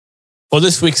For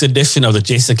this week's edition of the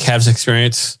Jason Cavness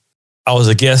Experience, I was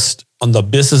a guest on the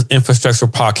Business Infrastructure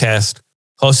Podcast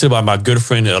hosted by my good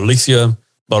friend Alicia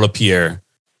Butler-Pierre.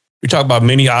 We talk about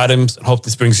many items and hope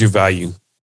this brings you value.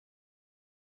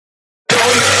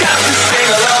 Don't you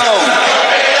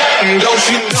know,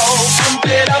 pump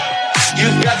it up.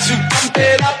 You've got to pump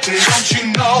it up. Don't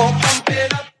you know, pump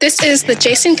it up. This is the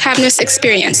Jason Cavness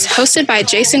Experience, hosted by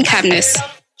Jason Cavness.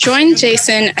 Join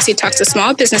Jason as he talks to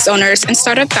small business owners and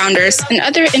startup founders and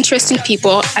other interesting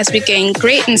people as we gain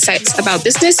great insights about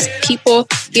business, people,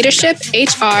 leadership,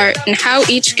 HR, and how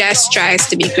each guest strives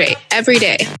to be great every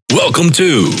day. Welcome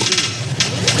to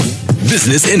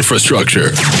Business Infrastructure,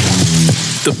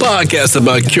 the podcast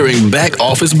about curing back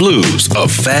office blues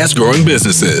of fast-growing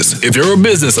businesses. If you're a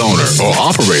business owner or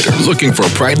operator looking for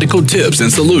practical tips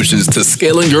and solutions to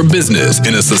scaling your business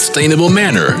in a sustainable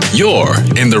manner, you're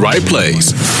in the right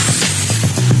place.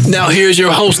 Now here's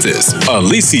your hostess,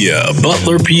 Alicia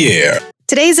Butler-Pierre.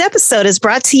 Today's episode is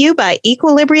brought to you by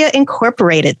Equilibria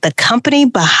Incorporated, the company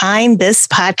behind this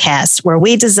podcast, where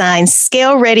we design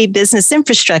scale-ready business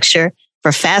infrastructure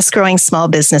for fast-growing small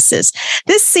businesses.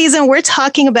 This season, we're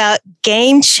talking about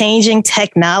game-changing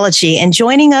technology, and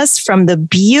joining us from the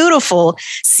beautiful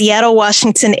Seattle,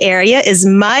 Washington area is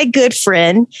my good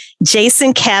friend,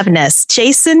 Jason Cavness.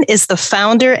 Jason is the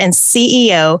founder and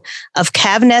CEO of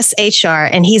Cavness HR,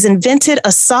 and he's invented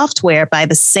a software by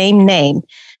the same name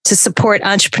to support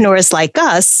entrepreneurs like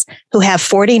us who have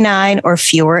 49 or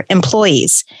fewer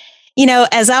employees. You know,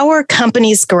 as our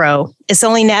companies grow, it's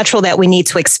only natural that we need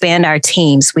to expand our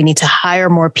teams. We need to hire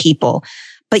more people,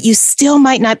 but you still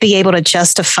might not be able to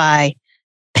justify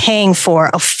paying for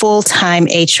a full-time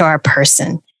HR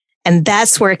person. And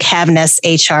that's where Cavness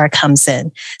HR comes in.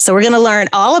 So we're going to learn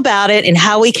all about it and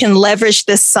how we can leverage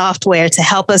this software to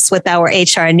help us with our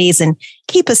HR needs and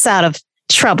keep us out of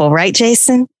trouble. Right,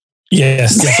 Jason?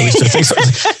 Yes, Alicia.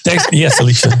 Thanks. Yes,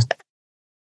 Alicia.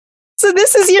 So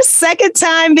this is your second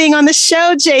time being on the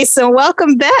show, Jason.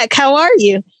 Welcome back. How are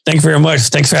you? Thank you very much.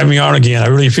 Thanks for having me on again. I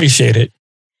really appreciate it.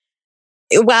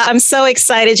 Wow, I'm so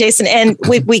excited, Jason. And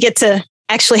we get to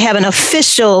actually have an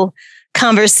official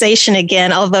conversation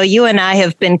again, although you and I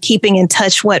have been keeping in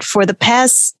touch, for the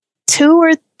past 2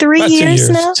 or 3 years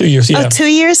now? 2 years, yeah. Oh, 2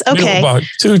 years? Okay. About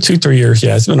 3 years,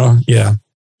 yeah. It's been yeah.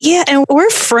 Yeah, and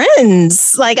we're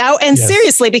friends. Yes.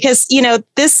 Seriously, because,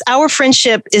 our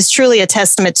friendship is truly a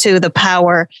testament to the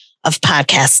power of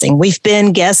podcasting. We've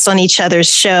been guests on each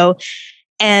other's show.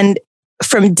 And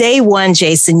from day one,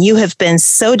 Jason, you have been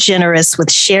so generous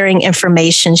with sharing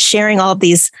information, sharing all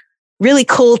these really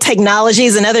cool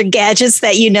technologies and other gadgets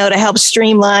that to help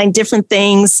streamline different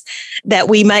things that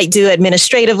we might do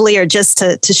administratively or just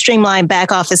to streamline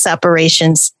back office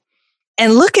operations.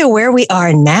 And look at where we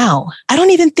are now. I don't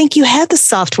even think you had the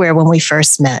software when we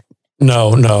first met.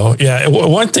 No. Yeah.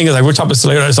 One thing is, we're talking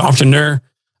later as an entrepreneur,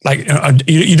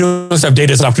 you do stuff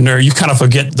data as an entrepreneur, you kind of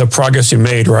forget the progress you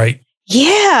made, right?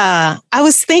 Yeah. I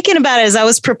was thinking about it as I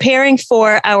was preparing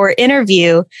for our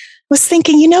interview. I was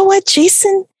thinking, you know what,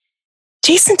 Jason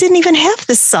didn't even have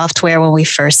this software when we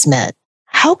first met.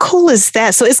 How cool is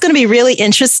that? So it's going to be really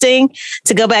interesting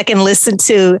to go back and listen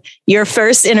to your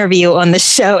first interview on the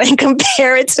show and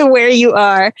compare it to where you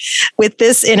are with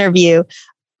this interview.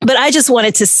 But I just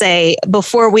wanted to say,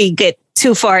 before we get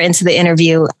too far into the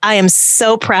interview, I am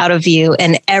so proud of you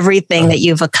and everything that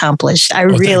you've accomplished. I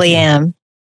really am.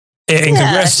 And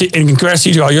congrats to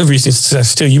you to all your recent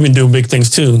success too. You've been doing big things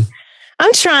too.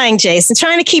 I'm trying, Jason,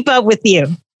 trying to keep up with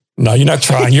you. No, you're not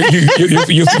trying.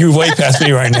 You're way past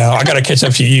me right now. I got to catch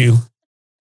up to you.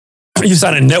 You're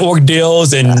signing network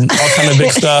deals and all kind of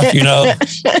big stuff,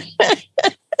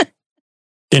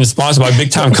 Getting sponsored by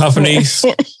big time companies.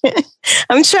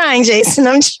 I'm trying, Jason.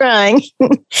 I'm trying.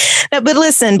 But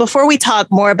listen, before we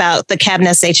talk more about the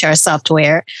Cavness HR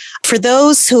software, for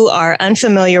those who are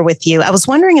unfamiliar with you, I was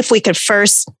wondering if we could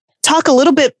first talk a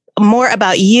little bit more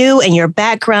about you and your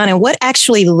background and what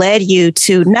actually led you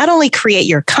to not only create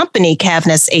your company,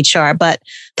 Cavness HR, but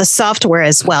the software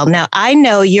as well. Now, I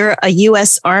know you're a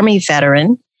U.S. Army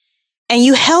veteran and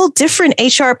you held different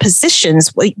HR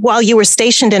positions while you were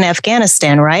stationed in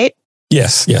Afghanistan, right?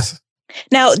 Yes.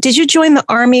 Now, did you join the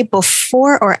Army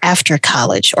before or after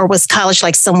college? Or was college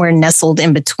somewhere nestled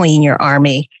in between your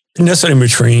Army? Nestled in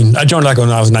between. I joined when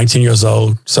I was 19 years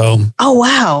old. So. Oh,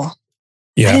 wow.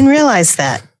 Yeah. I didn't realize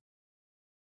that.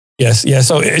 Yes. Yeah.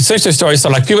 So it's such a story.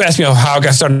 So people ask me how I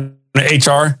got started in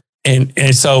HR.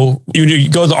 And so you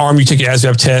go to the Army, you take your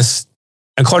ASVAB test.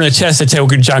 According to the test, they tell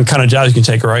you what kind of jobs you can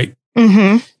take, right?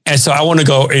 Mm-hmm. And so I want to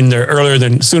go in there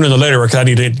sooner than later, because I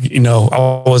needed,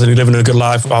 I wasn't living a good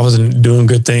life. I wasn't doing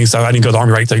good things. So I didn't go to the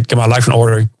Army, right, to get my life in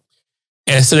order.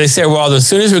 And so they said, well, as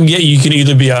soon as we can get you, you can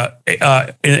either be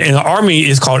in the Army,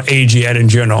 it's called AG, Adjutant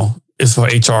General. It's for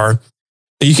HR.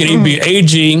 You can either be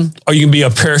AG or you can be a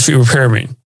parachute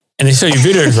repairman. And they show you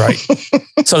videos, right?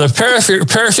 So the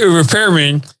parachute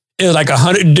repairman is like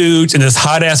 100 dudes in this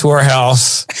hot ass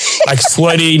warehouse, like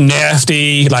sweaty,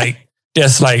 nasty, like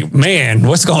just like, man,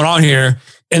 what's going on here?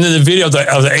 And then the video of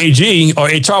the AG or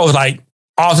HR was like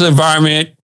office environment,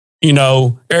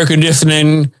 air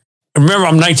conditioning. Remember,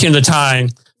 I'm 19 at the time.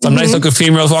 Some nice looking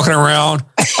females walking around.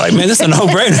 Like, man, this is a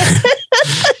no-brainer.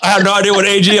 I have no idea what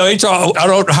AG or HR, I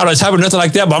don't know how to type or nothing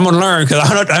like that, but I'm going to learn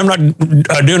because I'm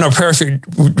not doing a parachute,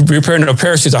 repairing a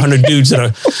parachute, 100 dudes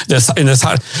in this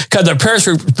hot. Because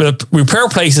the repair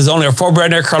place is only a Fort Bragg,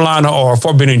 North Carolina or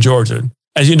Fort Benning, Georgia.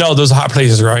 As you know, those are hot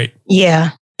places, right?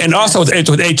 Yeah. And also with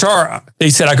HR, they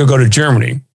said I could go to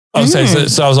Germany. So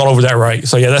I was all over that, right?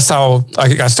 So yeah, that's how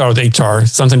I got started with HR.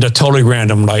 Something that's totally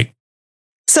random, like.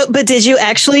 So, but did you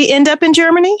actually end up in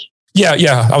Germany?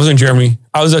 Yeah. I was in Germany.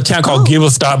 I was in a town called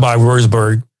Giebelstadt by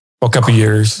Würzburg for a couple of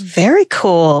years. Very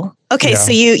cool. Okay,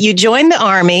 so you join the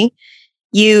Army.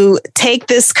 You take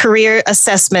this career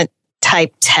assessment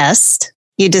type test.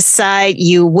 You decide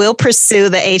you will pursue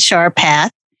the HR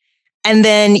path. And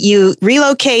then you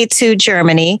relocate to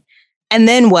Germany. And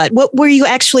then what? What were you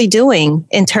actually doing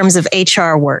in terms of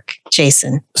HR work,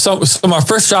 Jason? So my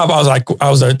first job,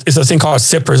 it's a thing called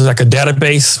Zippers. It's like a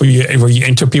database where you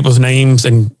enter people's names,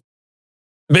 and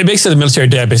basically the military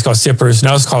database called Zippers.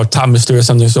 Now it's called Top Mystery or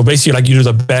something. So basically, like you do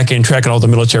the back end tracking all the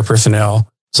military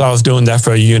personnel. So I was doing that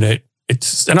for a unit.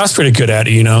 And I was pretty good at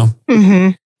it, Mm-hmm.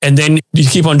 And then you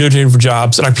keep on doing different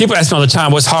jobs. Like people ask me all the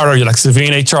time, what's harder? You're like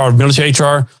civilian HR or military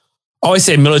HR? I always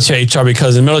say military HR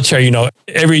because in military,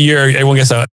 every year everyone gets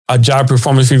a job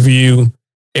performance review.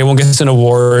 Everyone gets an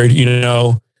award.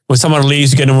 When someone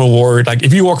leaves, you get an award. Like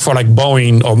if you work for like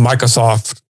Boeing or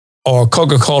Microsoft or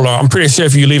Coca-Cola, I'm pretty sure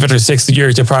if you leave after 6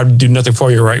 years, they probably do nothing for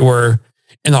you, right? Where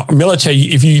in the military,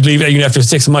 if you leave even after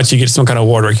 6 months, you get some kind of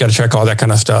award, or you got to track all that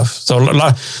kind of stuff. So a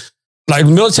lot, like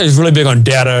military is really big on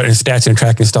data and stats and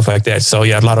tracking stuff like that. So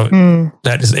yeah, a lot of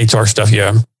that is HR stuff.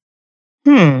 Yeah.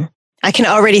 I can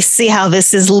already see how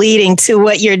this is leading to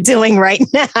what you're doing right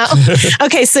now.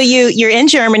 Okay, so you're in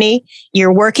Germany,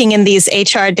 you're working in these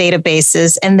HR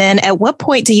databases, and then at what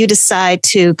point do you decide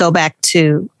to go back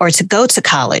to go to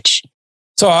college?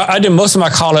 So I did most of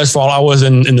my college while I was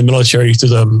in the military. It's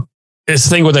the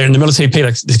thing where in the military they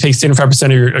pay 75%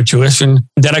 of your tuition.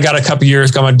 Then I got a couple of years,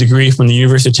 got my degree from the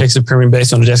University of Texas, Permian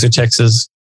Basin on Odessa, Texas.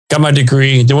 Got my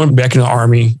degree, then went back in the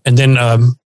Army, and then.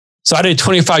 So I did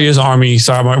 25 years in the Army,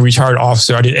 so I'm a retired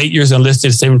officer. I did 8 years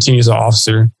enlisted, 17 years as an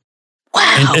officer.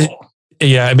 Wow.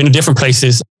 I've been in different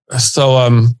places.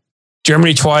 So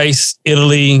Germany twice,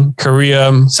 Italy,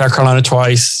 Korea, South Carolina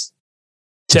twice,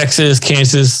 Texas,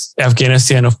 Kansas,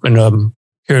 Afghanistan, and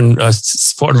here in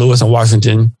Fort Lewis and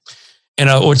Washington. And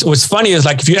what's funny is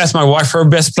like if you ask my wife her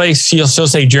best place, she'll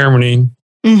say Germany.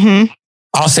 Mm-hmm.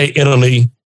 I'll say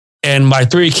Italy. And my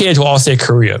 3 kids will all say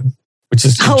Korea. Which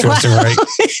is interesting, right?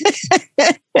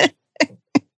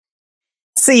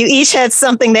 So you each had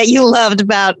something that you loved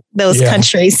about those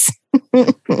countries.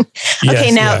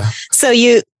 So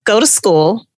you go to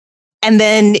school and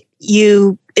then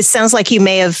it sounds like you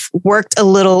may have worked a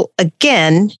little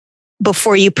again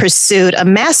before you pursued a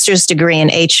master's degree in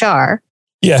HR.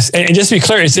 Yes. And just to be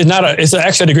clear, it's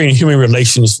actually a degree in human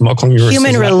relations from Oklahoma University.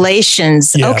 Human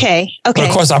relations. Yeah. Okay. But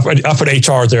of course, I put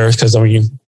HR there because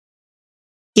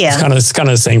it's kind of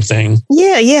the same thing.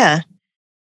 Yeah.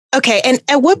 Okay. And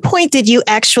at what point did you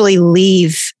actually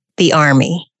leave the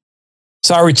Army?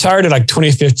 So I retired in like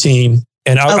 2015,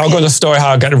 and I'll go to the story how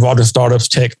I got involved in startups,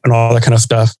 tech, and all that kind of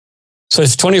stuff. So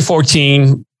it's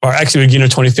 2014, or actually beginning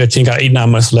of 2015, got 8-9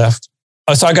 months left.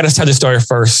 So I got to tell the story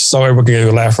first, so everyone can get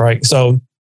a laugh, right? So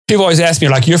people always ask me,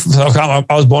 like, I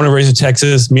was born and raised in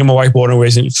Texas. Me and my wife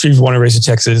she was born and raised in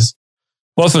Texas.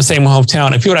 Both from the same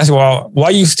hometown. And people ask me, well, why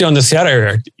are you still in the Seattle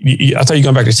area? I thought you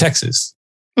were going back to Texas.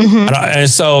 Mm-hmm. And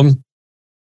so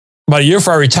about a year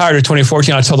before I retired in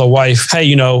 2014, I told the wife,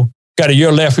 hey, got a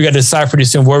year left. We got to decide pretty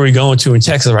soon where we're going to in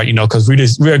Texas, right? Because we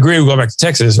agree we're going back to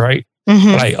Texas, right?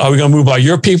 Mm-hmm. Like, are we going to move by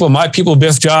your people, my people,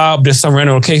 best job, just some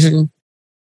random location?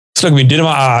 Just look at me, dead in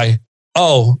my eye.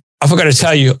 Oh, I forgot to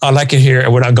tell you, I like it here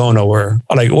and we're not going nowhere.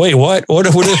 I'm like, wait, what? Where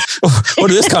did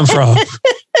this come from?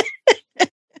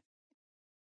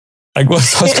 Like,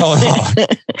 what's going on?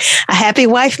 A happy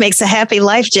wife makes a happy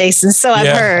life, Jason. So I've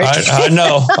heard. I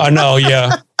know.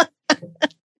 Yeah.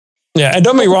 Yeah. And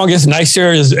don't get me wrong. It's nice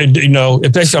here.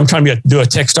 Especially I'm trying to do a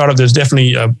tech startup. There's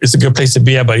definitely, it's a good place to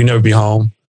be at, but you never be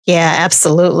home. Yeah,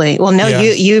 absolutely. Well, no,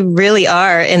 you really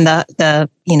are in the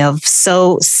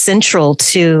so central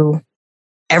to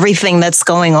everything that's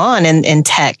going on in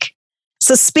tech.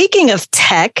 So speaking of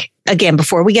tech, again,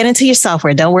 before we get into your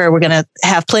software, don't worry, we're going to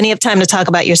have plenty of time to talk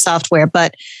about your software.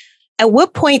 But at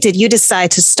what point did you decide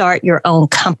to start your own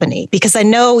company? Because I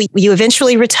know you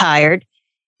eventually retired,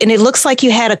 and it looks like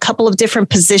you had a couple of different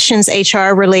positions,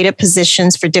 HR related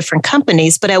positions for different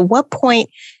companies. But at what point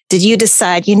did you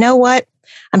decide, you know what?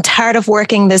 I'm tired of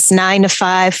working this 9 to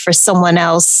 5 for someone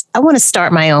else. I want to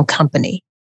start my own company.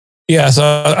 Yeah,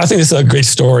 so I think this is a great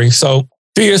story. So a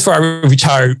few years before I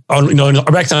retired,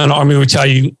 back then in the Army, we tell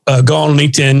you, go on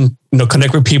LinkedIn,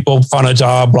 connect with people, find a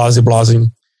job, blah. So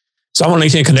I'm on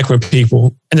LinkedIn, connect with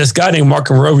people. And this guy named Mark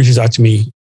Monroe reaches out to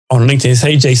me on LinkedIn. He says,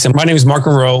 hey, Jason, my name is Mark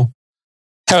Monroe.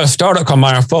 I have a startup called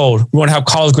MyUnfold. We want to have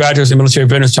college graduates and military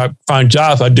veterans try to find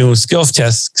jobs by doing skills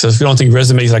tests. So if you don't think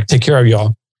resumes take care of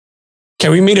y'all,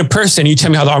 can we meet in person? You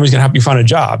tell me how the Army's going to help you find a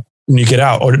job when you get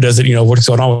out, or does it, what's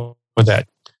going on with that?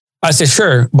 I said,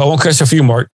 sure. But one question for you,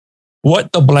 Mark.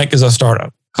 What the blank is a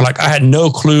startup? I had no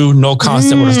clue, no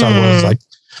concept what a startup was.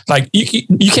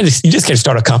 You just can't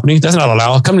start a company. That's not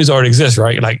allowed. Companies already exist,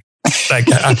 right?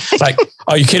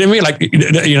 Are you kidding me?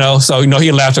 So,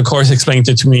 he laughed, of course, explained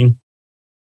it to me.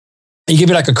 And you give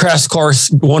me a crash course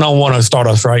one-on-one on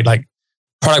startups, right? Like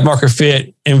product market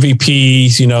fit,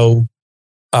 MVPs,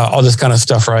 all this kind of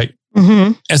stuff, right?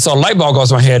 Mm-hmm. And so a light bulb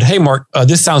goes in my head. Hey, Mark,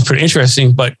 this sounds pretty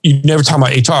interesting, but you never talk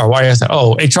about HR. Why? I said,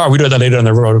 HR, we do that later on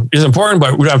the road. It's important,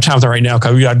 but we don't have time for that right now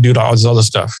because we got to do all this other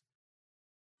stuff.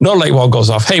 No light bulb goes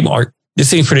off. Hey, Mark, this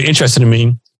seems pretty interesting to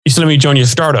me. You should let me join your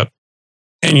startup.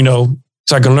 And,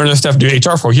 so I can learn this stuff, do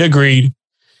HR for. He agreed.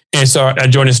 And so I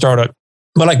joined his startup.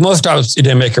 But like most startups, it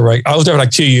didn't make it right. I was there for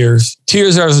 2 years. 2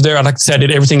 years I was there, I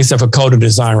did everything except for code and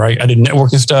design, right? I did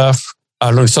networking stuff.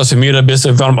 I learned social media,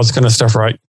 business development, all this kind of stuff,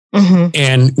 right? Mm-hmm.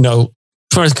 And,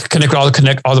 trying to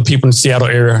connect all the people in the Seattle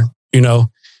area,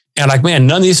 and man,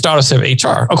 none of these startups have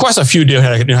HR. Of course, a few do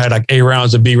had A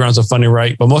rounds or B rounds of funding,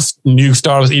 right? But most new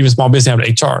startups, even small business, have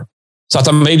HR. So I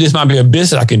thought maybe this might be a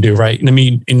business I can do, right? And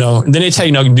and then they tell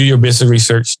you, do your business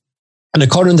research. And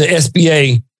according to the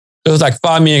SBA, there was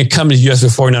 5 million companies US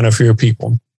with 4,900 people.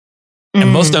 Mm-hmm.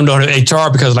 And most of them don't have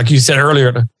HR because, like you said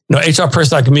earlier, HR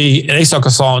person like me, an HR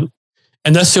consultant,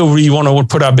 and that's who we want to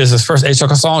put our business first, HR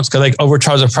consultants, because they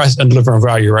overcharge the price and deliver on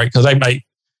value, right? Because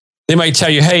they might tell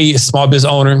you, hey, small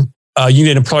business owner, you need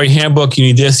an employee handbook, you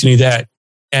need this, you need that.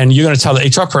 And you're going to tell the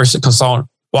HR person, consultant,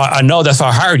 well, I know, that's why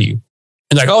I hired you.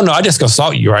 And oh no, I just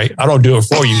consult you, right? I don't do it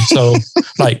for you. So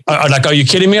are you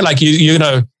kidding me? You're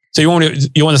going to, so you want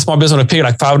the small business owner to pay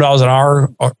 $5 an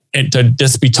hour to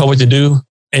just be told what to do.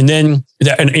 And then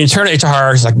an internal HR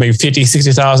hire is maybe $50,000,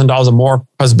 $60,000 or more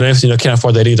plus benefits, can't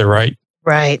afford that either, right?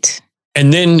 Right.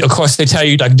 And then, of course, they tell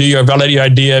you, validate your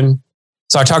idea.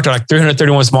 So I talked to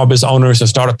 331 small business owners and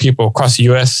startup people across the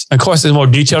US. And of course, there's more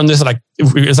detail on this.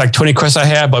 It's 20 questions I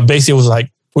had, but basically it was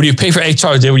would you pay for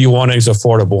HR? Did what you want and it's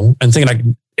affordable? And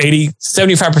thinking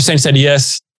 75% said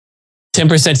yes,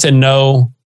 10% said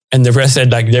no, and the rest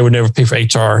said they would never pay for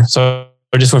HR. So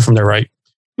I just went from there, right?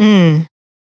 Mm.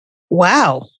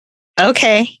 Wow.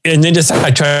 Okay. And then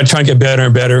I tried to get better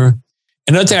and better.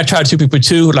 Another thing I tried to people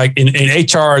too, in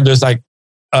HR, there's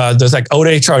old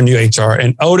HR and new HR.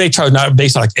 And old HR is not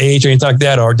based on age or anything like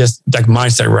that, or just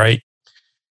mindset, right?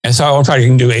 And so I want to try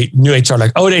to do new HR.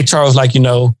 Old HR is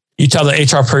you tell the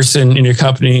HR person in your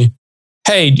company,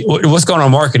 hey, what's going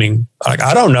on marketing?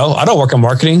 I don't know. I don't work on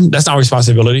marketing. That's not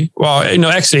responsibility. Well,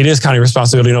 actually it is kind of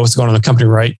responsibility to know what's going on in the company,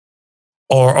 right?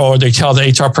 Or they tell the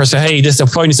HR person, hey, this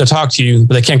employee needs to talk to you,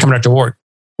 but they can't come back to work.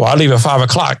 Well, I leave at 5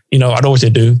 o'clock. I know what they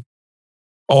do.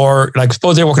 Or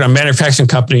suppose they're working at a manufacturing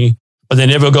company, but they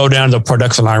never go down the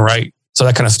production line, right? So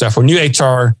that kind of stuff. For new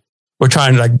HR, we're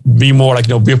trying to be more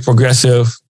be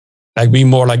progressive, be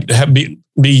more be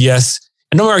yes.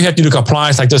 And no matter you have to do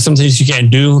compliance, there's some things you can't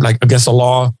do, against the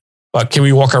law, but can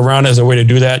we walk around as a way to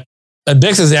do that? The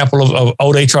next example of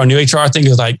old HR and new HR, I think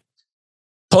is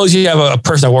suppose you have a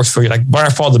person that works for you, by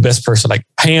far the best person,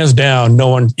 hands down, no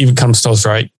one even comes close,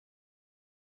 right?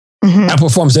 Mm-hmm. And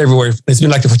performs everywhere. It's been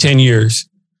that for 10 years.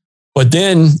 But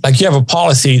then, you have a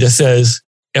policy that says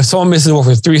if someone misses work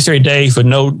for 3 straight days with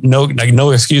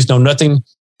no excuse, no nothing,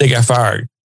 they get fired.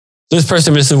 This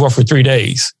person misses work for 3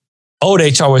 days. Old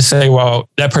HR would say, well,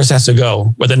 that person has to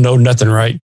go, but then no nothing,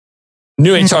 right?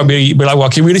 New HR be well,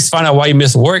 can we just find out why you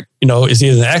missed work? Is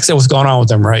either an accident, what's going on with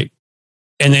them, right?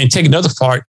 And then take another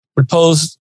part.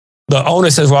 Suppose the owner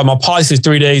says, well, my policy is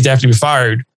 3 days after you be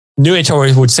fired. New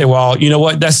HR would say, well, you know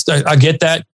what? I get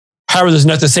that. However, there's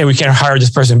nothing saying we can't hire this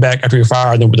person back after you're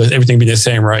fired, then everything be the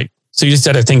same, right? So you just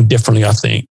got to think differently, I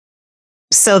think.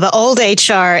 So the old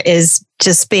HR is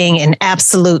just being an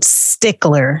absolute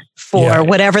stickler for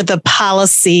whatever the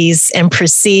policies and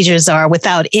procedures are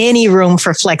without any room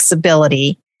for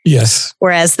flexibility. Yes.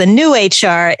 Whereas the new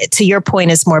HR, to your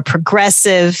point, is more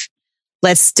progressive.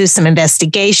 Let's do some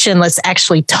investigation. Let's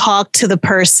actually talk to the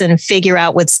person, figure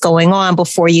out what's going on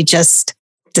before you just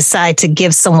decide to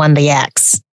give someone the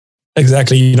axe.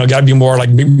 Exactly. Got to be more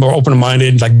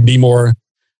open-minded, be more,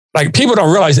 people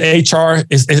don't realize HR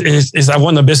is like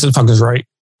one of the business functions, right?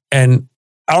 And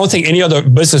I don't think any other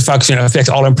business function affects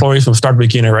all employees from start to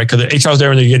beginning, right? Because the HR is there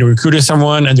when they're getting recruited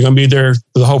someone, and they're going to be there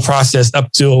for the whole process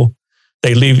up till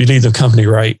they leave the company,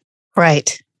 right?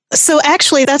 Right. So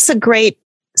actually, that's a great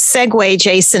segue,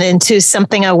 Jason, into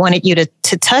something I wanted you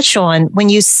to touch on. When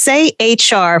you say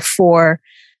HR for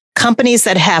companies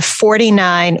that have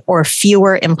 49 or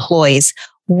fewer employees,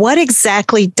 what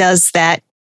exactly does that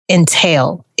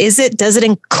entail? Does it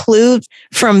include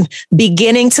from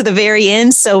beginning to the very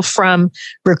end? So from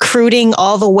recruiting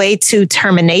all the way to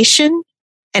termination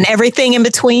and everything in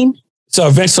between? So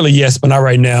eventually, yes, but not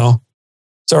right now.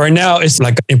 So right now it's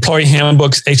like employee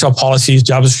handbooks, HR policies,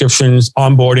 job descriptions,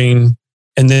 onboarding,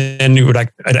 and then you would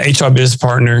like an HR business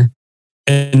partner.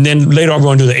 And then later on, we're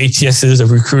going to do the ATSs, the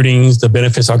recruitings, the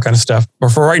benefits, all kind of stuff.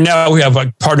 But for right now, we have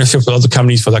partnerships with other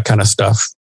companies for that kind of stuff.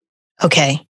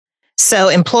 Okay. So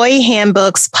employee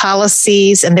handbooks,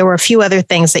 policies, and there were a few other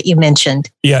things that you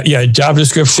mentioned. Yeah. Job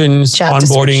descriptions,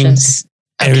 onboarding,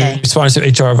 and responsive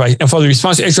HR advice. And for the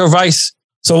responsive HR advice,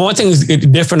 so one thing is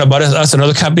different about us and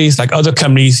other companies, like other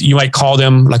companies, you might call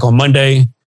them like on Monday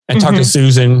and talk to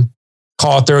Susan,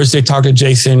 call Thursday, talk to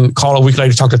Jason, call a week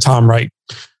later, talk to Tom, right?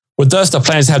 With us, the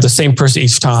plans have the same person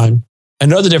each time.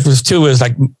 Another difference too is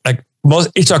like most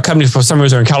HR companies for some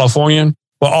reason are in California,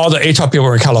 but all the HR people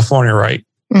are in California, right?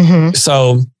 Mm-hmm.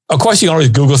 So of course you can always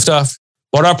Google stuff.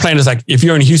 But our plan is like if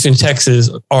you're in Houston, Texas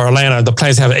or Atlanta, the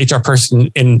plans have an HR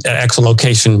person in an excellent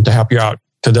location to help you out.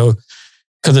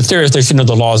 Because the theory is they should know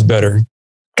the laws better.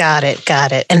 Got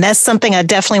it. And that's something I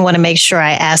definitely want to make sure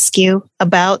I ask you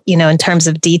about, in terms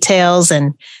of details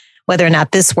and whether or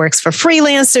not this works for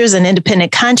freelancers and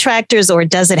independent contractors, or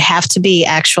does it have to be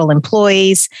actual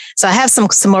employees? So I have some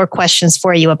more questions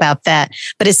for you about that.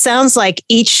 But it sounds like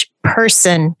each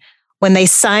person, when they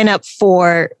sign up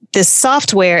for this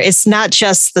software, it's not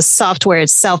just the software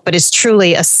itself, but it's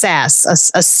truly a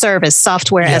SaaS, a service,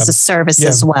 software as a service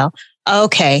as well.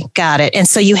 Okay, got it. And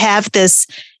so you have this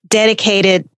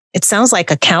dedicated, it sounds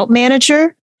like account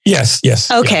manager. Yes.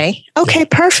 Okay.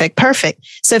 Perfect.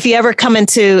 So if you ever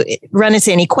run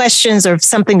into any questions or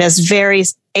something that's very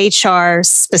HR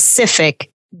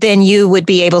specific, then you would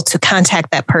be able to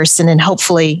contact that person and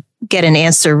hopefully get an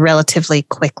answer relatively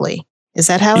quickly. Is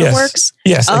that how it works?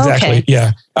 Yes, exactly. Okay.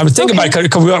 Yeah. I was thinking about it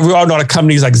because we all know the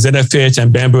companies like Zenefits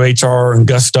and Bamboo HR and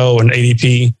Gusto and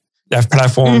ADP that have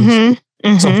platforms.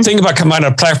 Mm-hmm. So think about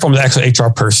combining a platform with the actual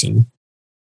HR person.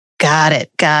 Got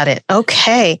it.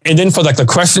 Okay. And then for like the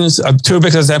questions, two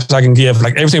big examples I can give,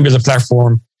 like everything is a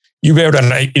platform. You'll be able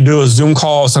to do a Zoom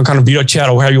call, some kind of video chat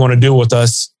or whatever you want to do with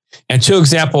us. And two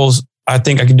examples I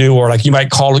think I can do, or like you might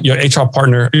call your HR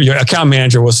partner, your account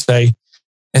manager will say,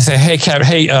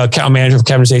 hey, account manager of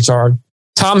Cabinets HR,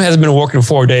 Tom hasn't been working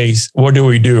 4 days. What do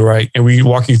we do, right? And we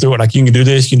walk you through it. Like you can do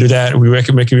this, you can do that. We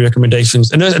make you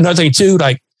recommendations. And there's another thing too,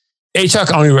 like HR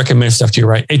can only recommend stuff to you,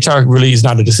 right? HR really is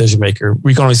not a decision maker.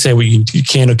 We can only say what you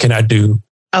can or cannot do.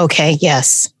 Okay.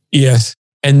 Yes.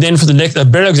 And then for the next, a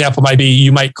better example might be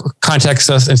you might contact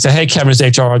us and say, hey, Cabinets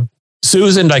HR,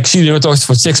 Susan, like she's been with us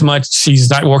for 6 months. She's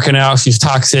not working out. She's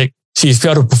toxic. She's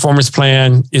failed a performance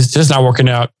plan. It's just not working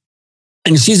out.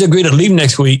 And she's agreed to leave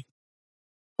next week.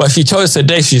 But she told us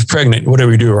today she's pregnant. What do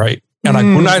we do, right?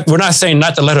 And like we're not saying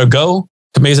not to let her go.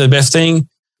 To me, it's the best thing.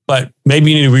 But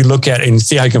maybe you need to relook at it and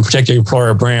see how you can protect your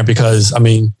employer brand. Because, I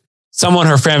mean, someone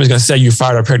in her family is going to say you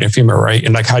fired a pregnant female, right?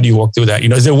 And like, how do you work through that?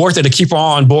 Is it worth it to keep her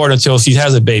on board until she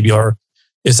has a baby? Or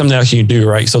is something else you can do,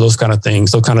 right? So those kind of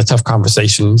things, those kind of tough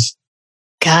conversations.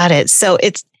 Got it. So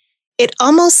it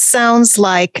almost sounds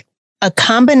like a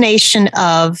combination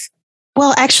of,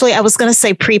 well, actually, I was going to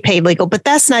say prepaid legal, but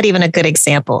that's not even a good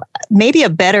example. Maybe a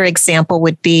better example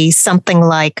would be something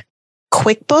like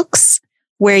QuickBooks,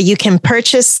 where you can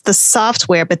purchase the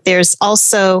software, but there's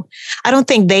also, I don't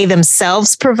think they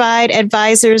themselves provide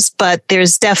advisors, but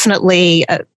there's definitely,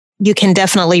 you can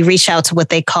definitely reach out to what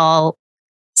they call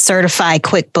certified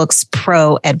QuickBooks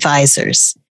Pro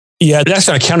advisors. Yeah, that's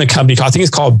an accounting company. I think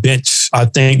it's called Bench. I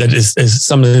think that is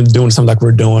something doing something like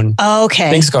we're doing. Okay.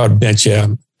 I think it's called Bench, yeah.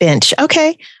 Bench.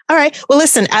 Okay. All right. Well,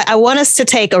 listen, I want us to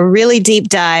take a really deep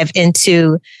dive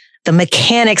into the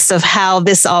mechanics of how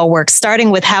this all works, starting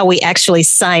with how we actually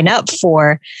sign up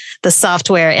for the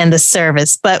software and the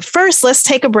service. But first, let's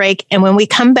take a break. And when we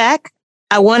come back,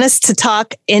 I want us to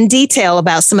talk in detail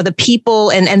about some of the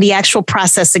people and the actual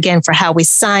process again for how we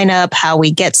sign up, how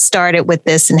we get started with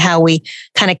this, and how we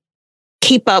kind of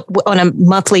keep up on a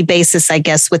monthly basis, I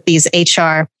guess, with these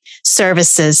HR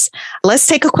services. Let's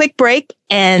take a quick break.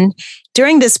 And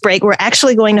during this break, we're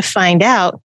actually going to find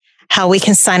out how we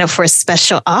can sign up for a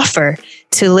special offer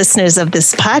to listeners of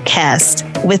this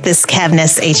podcast with this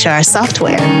Cavness HR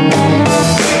software.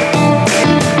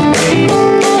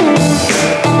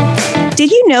 Did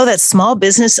you know that small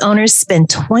business owners spend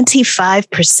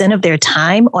 25% of their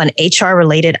time on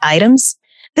HR-related items?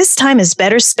 This time is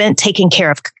better spent taking care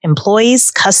of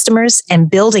employees, customers, and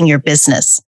building your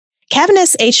business.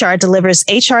 Cavness HR delivers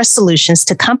HR solutions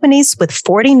to companies with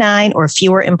 49 or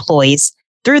fewer employees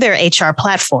through their HR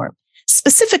platform.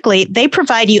 Specifically, they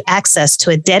provide you access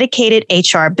to a dedicated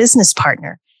HR business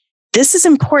partner. This is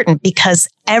important because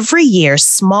every year,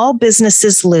 small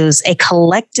businesses lose a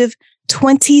collective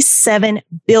 $27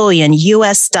 billion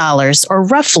or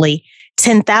roughly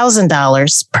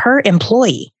 $10,000 per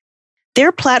employee.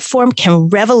 Their platform can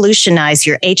revolutionize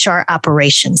your HR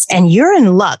operations, and you're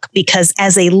in luck because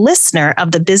as a listener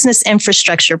of the Business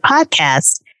Infrastructure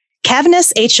Podcast,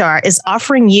 Cavness HR is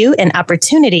offering you an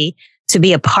opportunity to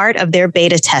be a part of their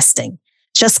beta testing.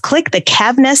 Just click the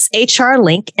Cavness HR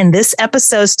link in this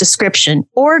episode's description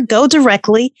or go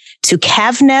directly to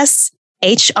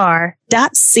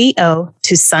cavnesshr.co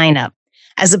to sign up.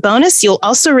 As a bonus, you'll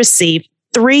also receive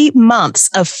 3 months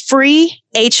of free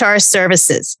HR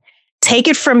services. Take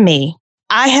it from me.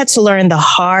 I had to learn the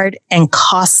hard and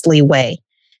costly way.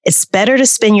 It's better to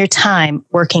spend your time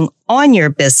working on your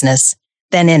business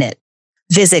than in it.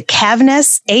 Visit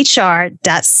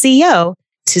cavnesshr.co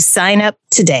to sign up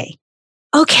today.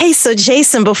 Okay, so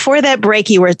Jason, before that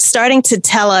break, you were starting to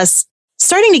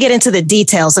get into the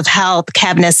details of how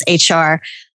Cavness HR,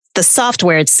 the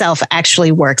software itself,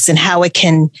 actually works and how it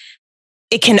can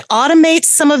automate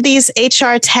some of these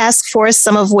HR tasks for us,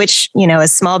 some of which,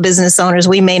 as small business owners,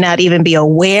 we may not even be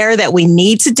aware that we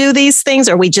need to do these things,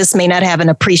 or we just may not have an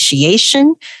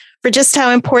appreciation for just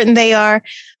how important they are.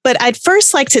 But I'd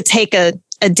first like to take a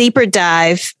deeper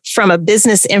dive from a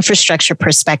business infrastructure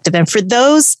perspective. And for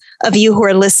those of you who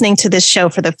are listening to this show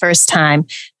for the first time,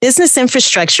 business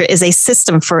infrastructure is a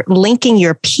system for linking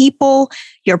your people,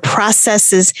 your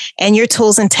processes, and your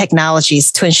tools and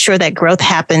technologies to ensure that growth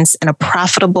happens in a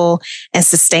profitable and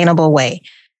sustainable way.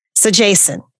 So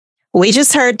Jason, we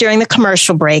just heard during the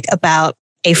commercial break about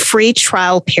a free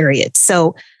trial period.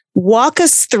 So walk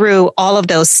us through all of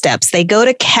those steps. They go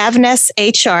to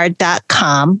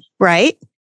cavnesshr.com, right?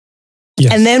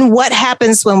 Yes. And then what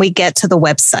happens when we get to the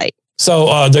website?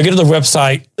 So they get to the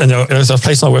website, and there's a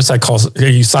place on the website called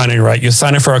you sign in, right? You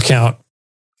sign in for an account.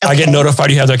 Okay. I get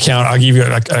notified you have the account. I'll give you,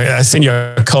 I send you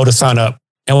a code to sign up.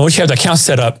 And once you have the account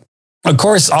set up, of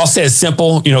course, I'll say it's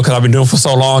simple, because I've been doing it for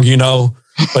so long, but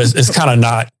it's kind of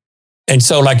not. And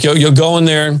so you'll go in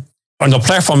there on the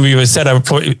platform you set up.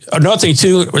 Another thing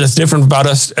too, that's different about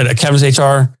us at Cavness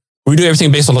HR, we do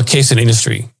everything based on location and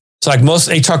industry. So most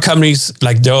HR companies,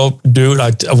 they'll do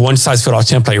a one size fits all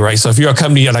template, right? So if you're a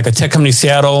company, like a tech company in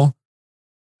Seattle,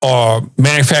 or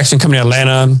manufacturing company in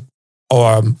Atlanta,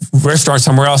 or restaurant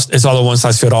somewhere else, it's all a one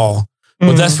size fits all.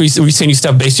 But that's we send you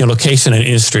stuff based on location and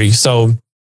industry. So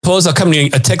suppose a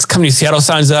tech company in Seattle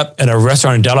signs up and a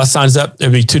restaurant in Dallas signs up,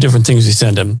 it'd be 2 different things we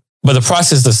send them. But the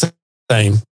process is the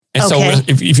same. And so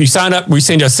if you sign up, we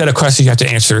send you a set of questions you have to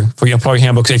answer for your employee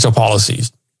handbooks, HR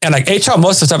policies. And HR,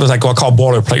 most of the stuff is what I call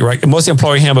boilerplate, right? And most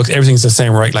employee handbooks, everything's the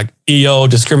same, right? Like EO,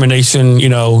 discrimination,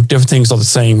 different things are the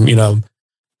same,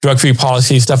 drug-free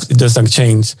policy, stuff doesn't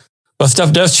change. But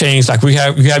stuff does change. We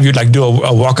have you do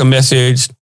a welcome message,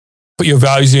 put your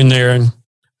values in there,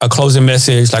 a closing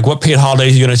message, what paid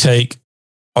holidays you're going to take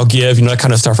or give, that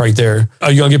kind of stuff right there.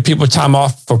 Are you going to give people time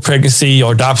off for pregnancy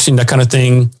or adoption, that kind of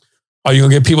thing? Are you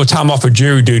going to give people time off for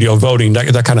jury duty or voting,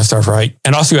 that kind of stuff, right?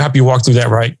 And also you help you walk through that,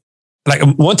 right?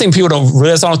 One thing people don't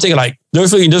realize, I don't think,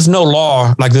 there's no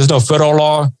law, there's no federal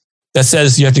law that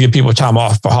says you have to give people time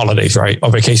off for holidays, right? Or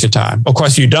vacation time. Of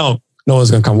course you don't. No one's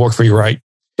going to come work for you, right?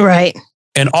 Right.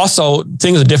 And also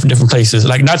things are different places.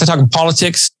 Not to talk about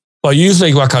politics, but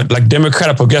usually like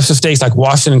Democratic progressive states like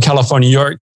Washington, California, New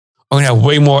York are going to have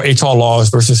way more HR laws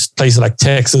versus places like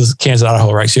Texas, Kansas,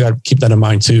 Idaho, right? So you got to keep that in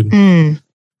mind too.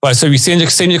 But so you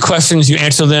send your questions, you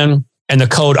answer them, and the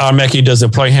code automatically does the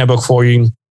employee handbook for you.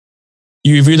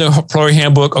 You review the employee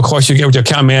handbook. Of course, you get with your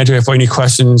account manager for any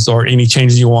questions or any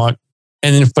changes you want.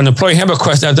 And then from the employee handbook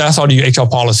question, that's all the HR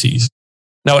policies.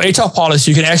 Now, HR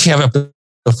policy, you can actually have up to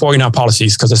 49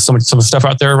 policies because there's some stuff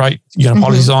out there, right? You got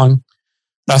policies on.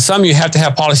 Now, some you have to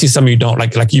have policies, some you don't.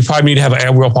 Like you probably need to have an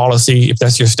at-will policy if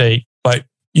that's your state, but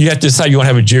you have to decide you want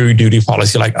to have a jury duty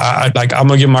policy. Like I'm going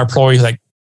to give my employees like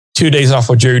 2 days off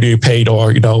for jury duty paid,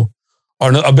 or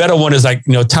a better one is like,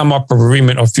 time off for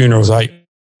bereavement or funerals, right?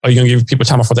 Are you going to give people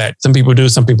time off for that? Some people do,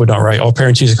 some people don't, right? Or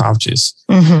parent-teacher conferences.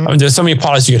 I mean, there's so many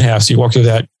policies you can have, so you walk through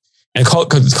that. And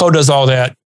code does all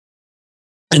that.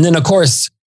 And then, of course,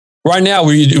 right now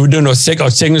we're doing a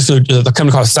signals to the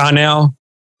company called SignNow,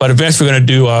 but eventually we're going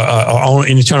to do our own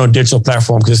internal digital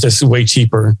platform because it's just way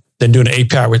cheaper than doing an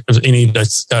API with any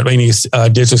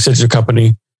digital signature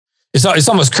company. It's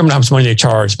almost criminal how much money they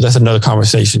charge, but that's another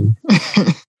conversation.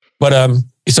 But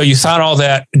so you sign all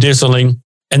that digitally,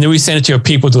 and then we send it to your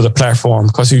people through the platform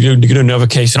because you do a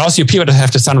notification. Also, your people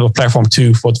have to sign up a platform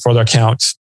too for their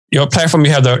accounts. Your platform,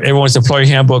 you have everyone's employee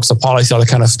handbooks, the policy, all that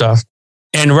kind of stuff.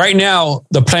 And right now,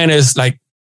 the plan is like,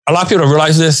 a lot of people don't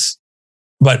realize this,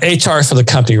 but HR is for the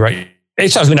company, right?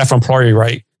 HR is not for employee,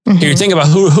 right? If you think about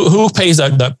who pays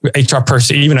the HR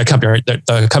person, even a company, right?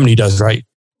 The company does, right?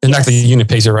 And not the union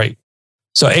pays it, right?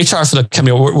 So HR for the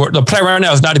company, the plan right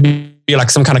now is not to be like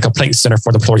some kind of complaint center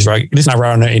for the employees, right? It's not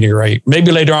right on any right.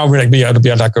 Maybe later on, it'll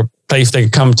be like a place they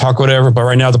can come talk, whatever. But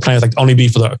right now, the plan is like only be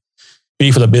for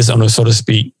the business owner, so to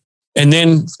speak. And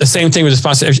then the same thing with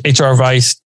response to HR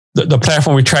advice. The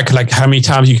platform we track like how many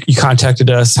times you contacted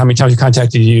us, how many times you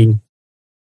contacted you,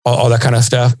 all that kind of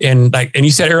stuff. And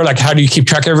you said earlier, like, how do you keep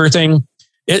track of everything?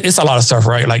 It's a lot of stuff,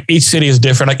 right? Like each city is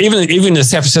different. Like even the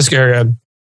San Francisco area,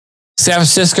 San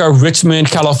Francisco, Richmond,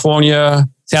 California,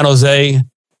 San Jose,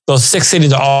 those 6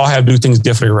 cities all have do things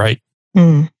differently, right?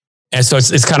 And so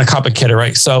it's kind of complicated,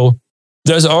 right? So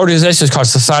there's an organization called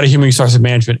Society of Human Resources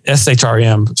Management,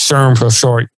 SHRM, SHRM for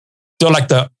short. They're like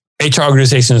the HR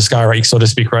organization in the sky, right, so to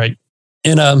speak, right?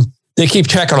 And they keep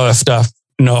track of all that stuff,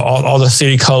 all the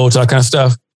city codes, all that kind of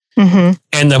stuff. And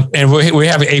we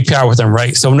have an API with them,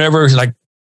 right? So whenever like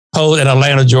code in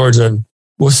Atlanta, Georgia,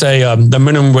 we'll say the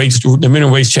minimum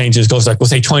wage changes goes like, we'll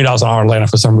say $20 an hour in Atlanta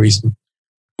for some reason.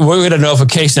 We'll get a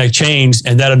notification that changed,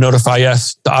 and that'll notify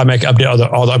us to automatically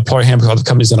update all the employee handbooks of all the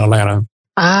companies in Atlanta.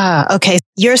 Okay.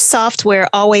 Your software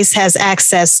always has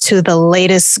access to the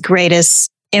latest, greatest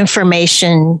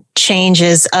information,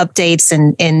 changes, updates,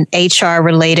 in HR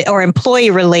related or employee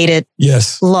related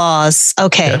laws.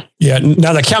 Okay. Yeah.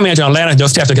 Now the account manager in Atlanta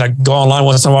does have to like go online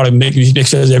once in a while to make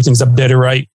sure everything's updated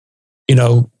right.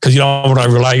 Because you don't want to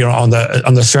rely on the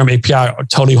SHRM API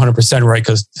totally 100% right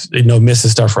because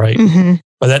misses stuff right.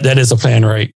 But that is a plan,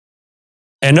 right?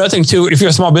 And another thing too, if you're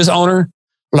a small business owner,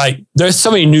 like there's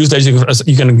so many newsletters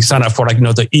you can sign up for. Like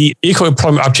the Equal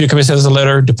Employment Opportunity Commission has a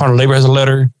letter, Department of Labor has a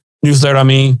newsletter.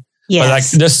 But like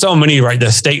there's so many, right?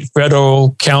 The state,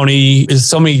 federal, county, there's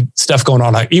so many stuff going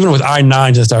on. Like even with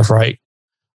I-9s and stuff, right?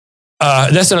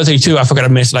 That's another thing too. I forgot to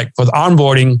mention. Like for the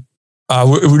onboarding,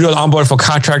 we do an onboarding for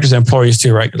contractors and employees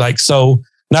too, right? Like so,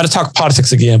 not to talk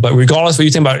politics again, but regardless of what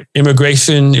you think about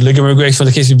immigration, illegal immigration,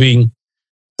 the case of being,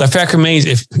 the fact remains,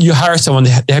 if you hire someone, they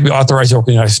have to be authorized to work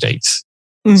in the United States.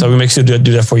 So we make sure to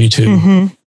do that for you too.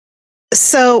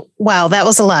 So, wow, that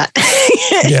was a lot.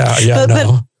 Yeah.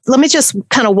 But let me just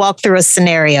kind of walk through a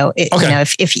scenario,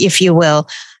 if you will.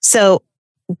 So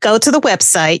go to the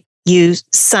website, you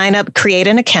sign up, create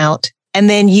an account, and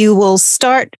then you'll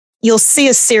see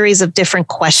a series of different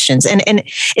questions. And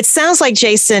it sounds like,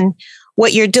 Jason,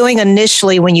 what you're doing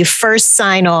initially when you first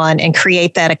sign on and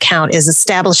create that account is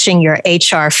establishing your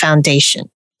HR foundation.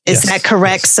 Is that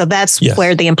correct? So that's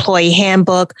where the employee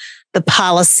handbook, the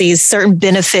policies, certain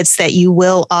benefits that you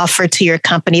will offer to your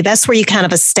company, that's where you kind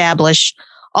of establish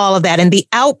all of that. And the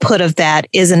output of that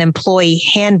is an employee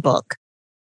handbook.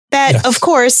 That, of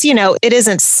course, it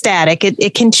isn't static.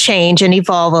 It can change and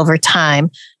evolve over time.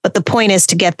 But the point is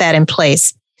to get that in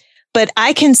place. But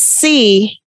I can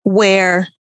see where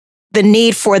the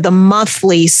need for the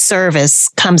monthly service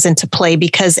comes into play,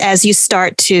 because as you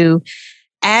start to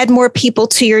add more people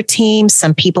to your team,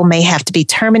 some people may have to be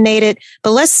terminated.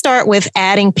 But let's start with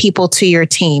adding people to your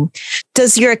team.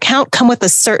 Does your account come with a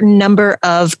certain number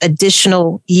of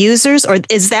additional users, or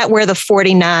is that where the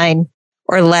 49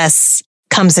 or less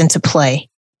comes into play?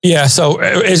 Yeah, so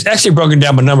it's actually broken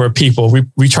down by number of people.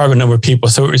 We charge a number of people.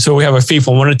 So we have a fee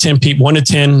from 1 to 10 people, 1 to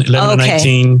 10, 11 to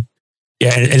 19.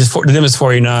 Yeah, and the limit is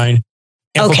 49.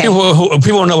 And for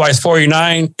people don't know why it's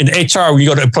 49, in HR, we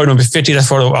go to employee number 50. That's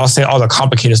where I'll say all the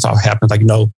complicated stuff happens, like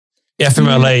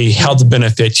FMLA, health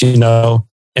benefits, and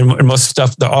most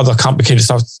stuff, all the complicated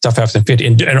stuff happens in 50.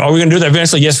 And are we going to do that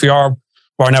eventually? Yes, we are.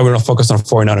 Right now, we don't focus on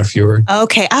 49 or fewer.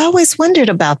 Okay. I always wondered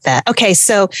about that. Okay.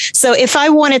 So if I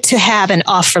wanted to have an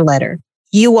offer letter,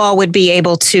 you all would be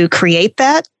able to create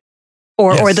that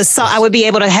or I would be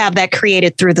able to have that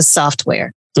created through the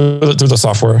software. Through the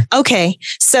software. Okay.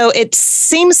 So it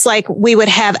seems like we would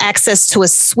have access to a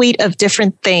suite of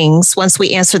different things. Once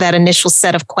we answer that initial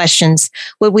set of questions,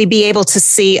 would we be able to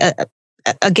see,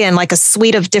 again, like a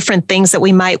suite of different things that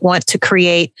we might want to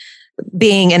create,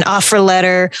 being an offer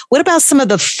letter? What about some of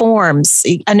the forms?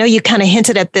 I know you kind of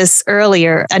hinted at this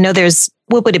earlier. I know there's,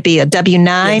 what would it be? A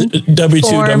W-9?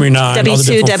 W-2, W-9.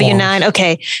 W-2, W-9.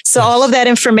 Okay. So all of that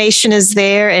information is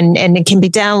there and it can be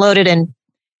downloaded and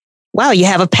wow, you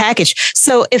have a package.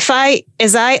 So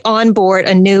as I onboard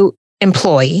a new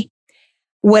employee,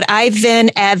 would I then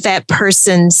add that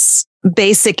person's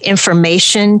basic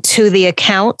information to the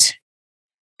account?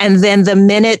 And then the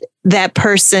minute that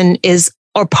person is,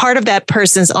 or part of that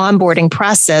person's onboarding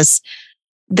process,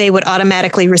 they would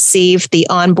automatically receive the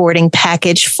onboarding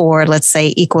package for, let's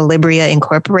say, Equilibria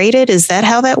Incorporated. Is that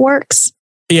how that works?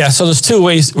 Yeah, so there's two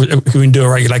ways we can do it,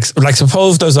 right? Like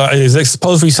suppose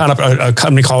suppose we sign up a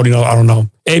company called,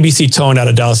 ABC Towing out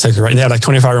of Dallas, Texas, right? And they have like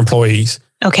 25 employees.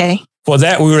 Okay. For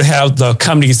that, we would have the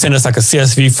company send us like a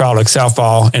CSV file, Excel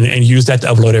file, and use that to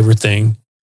upload everything.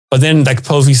 But then, like,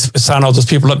 suppose we sign all those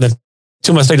people up, then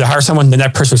 2 months later, hire someone, then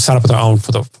that person would sign up with their own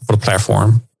for the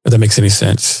platform, if that makes any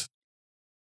sense.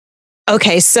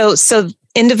 Okay, so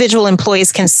individual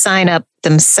employees can sign up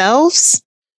themselves?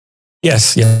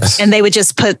 Yes. And they would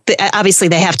just obviously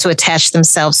they have to attach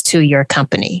themselves to your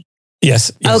company.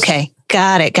 Yes. Okay.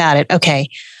 Got it. Okay.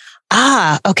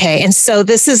 Okay. And so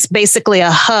this is basically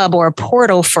a hub or a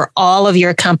portal for all of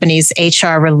your company's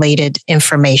HR related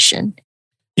information.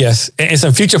 Yes. And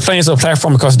some future plans of the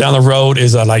platform, because down the road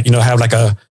is have we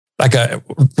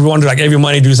want to every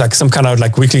Monday do like some kind of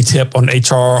like weekly tip on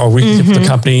HR or weekly tip for the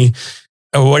company.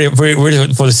 Or whatever, for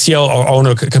the CEO or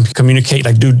owner communicate,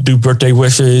 like do birthday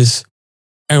wishes.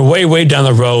 And way down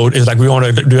the road is like we want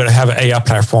to have an AI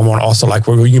platform on also, like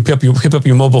where you pick up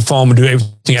your mobile phone and do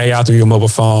everything AI through your mobile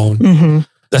phone. Mm-hmm.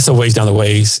 That's the ways down the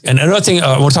ways. And another thing,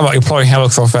 I want to talk about employee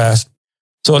handbooks real fast.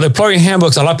 So the employee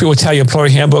handbooks, a lot of people tell you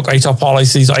employee handbook, HR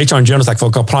policies, or HR in general, like for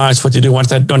compliance, what you do, want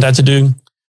that to do.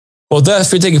 Well,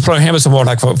 that's, we think employee handbooks are more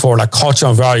like for like culture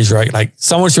and values, right? Like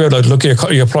someone should be able to look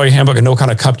at your employee handbook and know what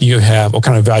kind of company you have, what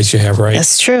kind of values you have, right?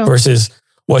 That's true. Versus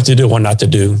what to do, what not to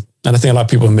do. And I think a lot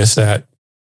of people miss that.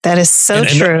 That is so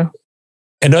true.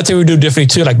 And another thing we do differently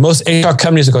too, like most HR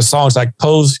companies or consultants, like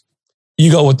suppose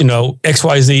you go with,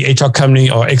 XYZ HR company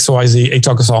or XYZ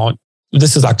HR consultant.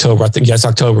 This is October, I think. Yes,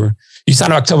 October. You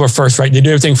sign up October 1st, right? They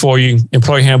do everything for you,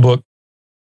 employee handbook.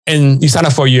 And you sign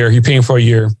up for a year, you're paying for a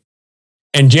year.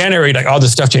 In January, like all the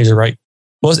stuff changes, right?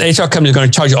 Most HR companies are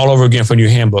going to charge you all over again for a new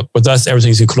handbook. With us,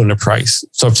 everything's included in the price.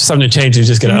 So if something changes,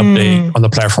 you just get an update on the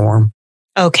platform.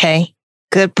 Okay.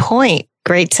 Good point.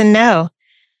 Great to know.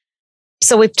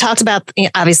 So we've talked about,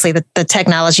 obviously, the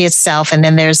technology itself, and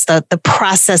then there's the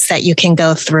process that you can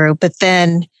go through, but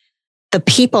then the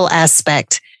people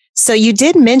aspect. So you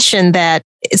did mention that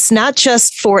it's not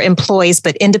just for employees,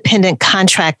 but independent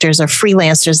contractors or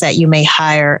freelancers that you may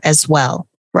hire as well,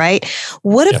 right?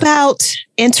 What about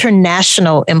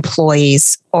international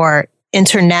employees or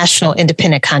international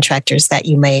independent contractors that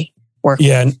you may work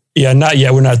with? Yeah, not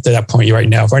yet. We're not at that point right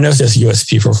now. Right now, it's just US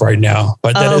people right now,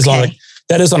 but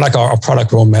that is on like our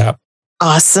product roadmap.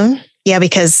 Awesome. Yeah,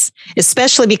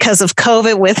 especially because of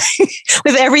COVID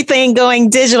with everything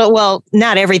going digital. Well,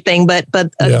 not everything, but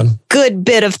a good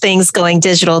bit of things going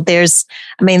digital. There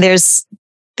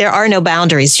are no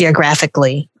boundaries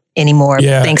geographically anymore,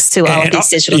 thanks to all of these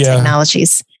digital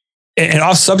technologies. And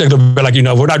off subject, like,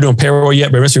 we're not doing payroll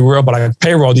yet, but eventually we will. But like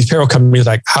payroll, these payroll companies,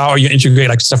 like how are you integrate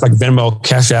like stuff like Venmo,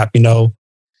 Cash App, Bitcoin,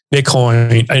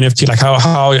 NFT, like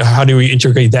how do we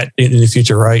integrate that in the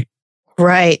future, right?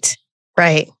 Right.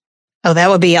 Oh,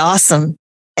 that would be awesome.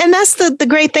 And that's the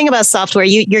great thing about software.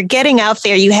 You're getting out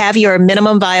there, you have your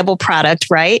minimum viable product,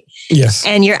 right? Yes.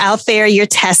 And you're out there, you're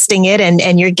testing it,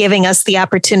 and you're giving us the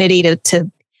opportunity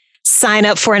to sign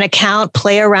up for an account,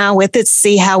 play around with it,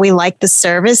 see how we like the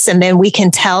service. And then we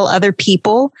can tell other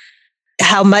people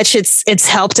how much it's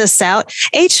helped us out.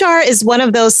 HR is one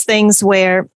of those things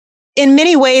where in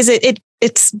many ways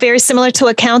it's very similar to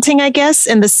accounting, I guess,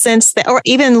 in the sense that, or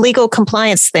even legal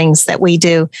compliance things that we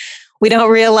do. We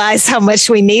don't realize how much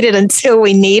we need it until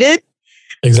we need it.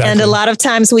 Exactly. And a lot of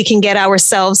times we can get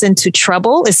ourselves into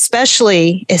trouble,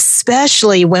 especially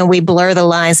when we blur the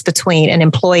lines between an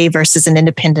employee versus an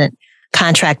independent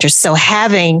contractor. So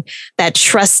having that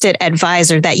trusted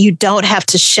advisor that you don't have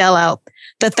to shell out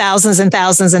the thousands and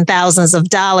thousands and thousands of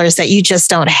dollars that you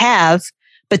just don't have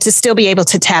but to still be able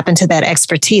to tap into that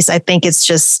expertise, I think it's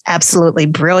just absolutely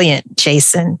brilliant,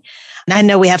 Jason. And I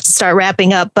know we have to start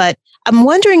wrapping up, but I'm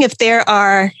wondering if there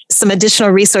are some additional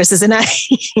resources, and I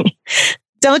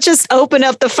don't just open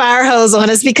up the fire hose on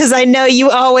us, because I know you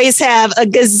always have a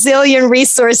gazillion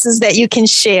resources that you can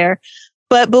share.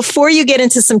 But before you get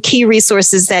into some key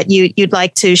resources that you'd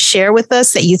like to share with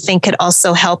us that you think could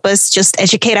also help us just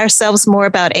educate ourselves more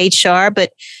about HR,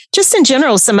 but just in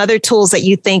general, some other tools that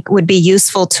you think would be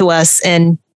useful to us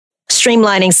in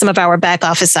streamlining some of our back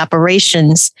office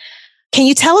operations, can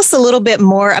you tell us a little bit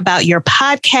more about your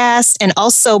podcast and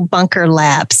also Bunker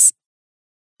Labs?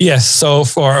 Yes. So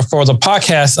for the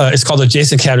podcast, it's called the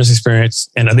Jason Cabness Experience.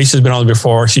 And Alicia's been on it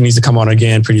before. She needs to come on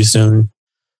again pretty soon.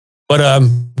 But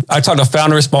I talk to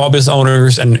founders, small business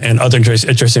owners, and other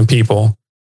interesting people.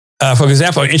 For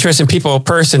example, interesting people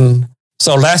person.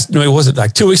 So was it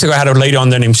like 2 weeks ago, I had a lady on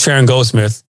there named Sharon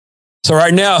Goldsmith. So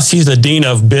right now, she's the Dean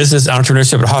of Business and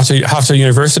Entrepreneurship at Hofstra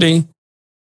University.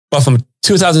 But from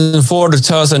 2004 to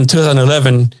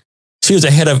 2011, she was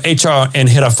the head of HR and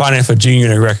head of finance for G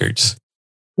Unit Records.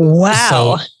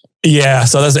 Wow.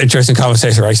 So that's an interesting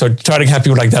conversation, right? So try to have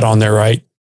people like that on there, right?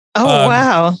 Oh,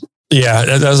 wow. Yeah,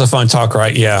 that was a fun talk,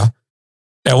 right? Yeah.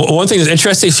 And one thing that's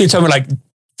interesting, she told me like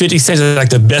 50 Cent is like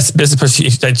the best business person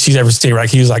that she's ever seen, right?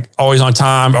 He was like always on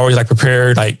time, always like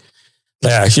prepared. Like,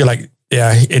 yeah, she like,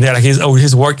 yeah. And then like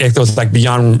his work ethic was like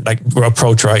beyond like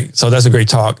approach, right? So that's a great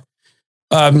talk.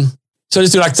 So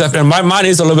just do like stuff. And mine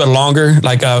is a little bit longer.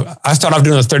 Like, I started off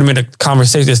doing a 30-minute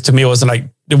conversation. To me, you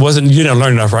didn't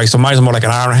learn enough, right? So mine's more like an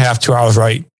hour and a half, 2 hours,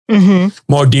 right? Mm-hmm.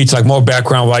 More detail, like more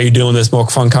background, why you're doing this, more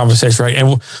fun conversation, right?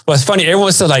 And what's funny,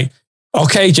 everyone said like,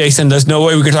 okay, Jason, there's no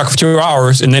way we can talk for 2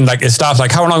 hours. And then like, it stops.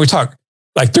 Like, how long we talk?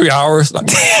 Like 3 hours? Like,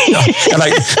 and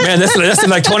like, man, that's in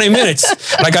like 20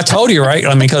 minutes. Like I told you, right?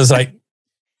 I mean, cause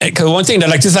one thing that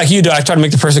like, just like you do, I try to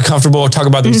make the person comfortable, talk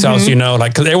about themselves,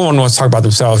 like, cause everyone wants to talk about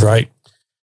themselves, right?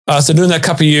 So doing that a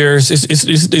couple of years,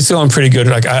 it's going pretty good.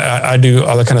 Like I do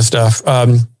all that kind of stuff.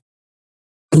 And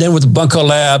then with Bunker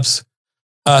Labs,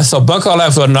 so Bunker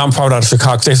Labs is a nonprofit out of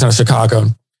Chicago, based out of Chicago.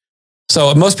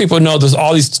 So most people know there's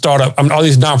all these all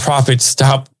these nonprofits to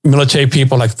help military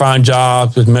people like find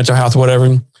jobs with mental health, whatever.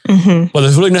 Mm-hmm. But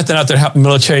there's really nothing out there to help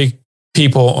military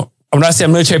people. When I say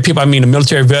military people, I mean the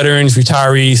military veterans,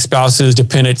 retirees, spouses,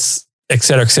 dependents, et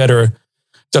cetera,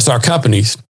 just our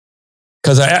companies.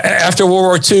 Because after World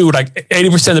War II, like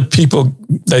 80% of the people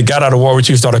that got out of World War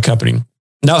II started a company.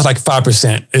 Now it's like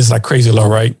 5%. It's like crazy low,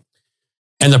 right?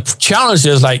 And the challenge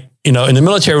is like, in the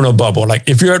military no bubble. Like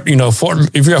if you're,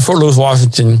 if you're at Fort Lewis,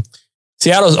 Washington,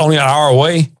 Seattle is only an hour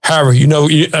away. However,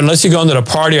 unless you're going to the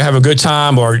party or have a good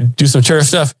time or do some church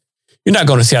stuff, you're not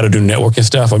going to Seattle to do networking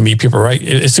stuff or meet people, right?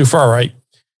 It's too far, right?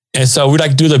 And so we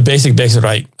like do the basic,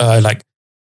 right? Like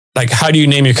how do you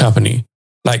name your company?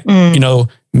 Like,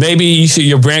 maybe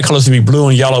your brand colors should be blue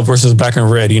and yellow versus black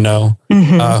and red,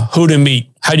 Who to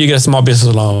meet? How do you get a small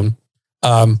business loan?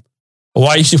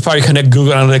 Why you should probably connect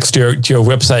Google Analytics to your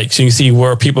website so you can see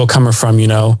where people are coming from,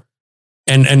 and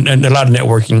a lot of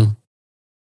networking.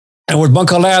 And with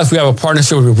Bunker Labs, we have a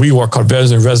partnership with WeWork called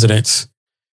Veterans in Residence.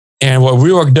 And what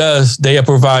WeWork does, they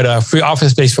provide a free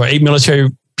office space for 8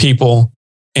 military people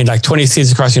in like 20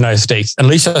 cities across the United States. And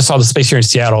Alicia saw the space here in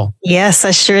Seattle. Yes,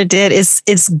 I sure did.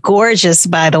 It's gorgeous,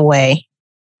 by the way.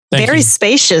 Very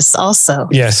spacious also.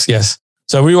 Yes.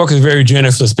 So WeWork is very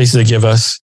generous for the spaces they give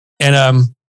us. And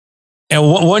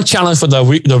one challenge for the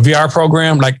VR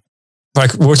program, like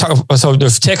we're talking, so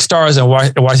there's Techstars and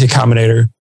YC Combinator.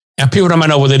 And people don't might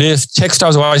know what it is.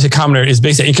 Techstars and YC Combinator is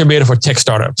basically an incubator for tech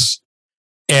startups.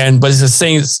 But it's the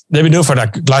same, they've been doing it for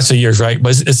like lots of years, right?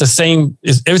 But it's the same,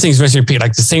 everything's eventually repeated,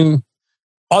 like the same,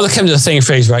 all the companies are the same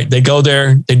phase, right? They go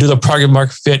there, they do the product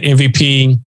market fit,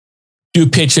 MVP, do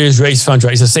pitches, raise funds,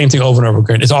 right? It's the same thing over and over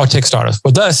again. It's all tech startups.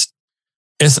 With us,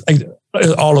 it's like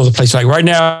all over the place. Like right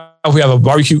now, we have a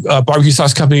barbecue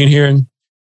sauce company in here. And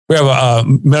we have a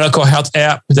medical health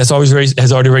app that's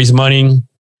has already raised money.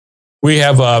 We've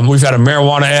had a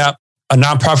marijuana app, a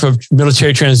nonprofit for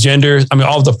military transgenders. I mean,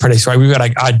 all of the place, right? We've got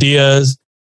like ideas.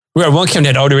 We got one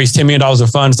company that already raised $10 million of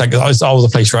funds. Like it's all over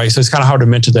the place, right? So it's kind of hard to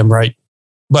mentor them, right?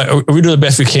 But we do the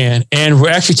best we can. And we're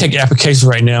actually taking applications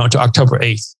right now until October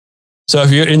 8th. So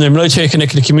if you're in the military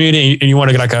connected community and you want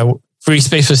to get like a free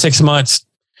space for 6 months,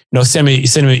 send me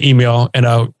an email, and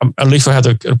at least we'll have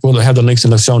the links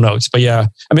in the show notes. But yeah,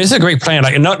 I mean, it's a great plan.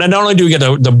 Like, not only do we get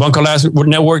the Bunker Labs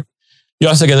network, you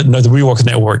also get the WeWork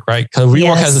network, right? Because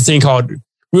WeWork has a thing called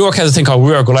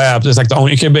WeWork Labs. It's like the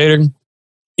own incubator. It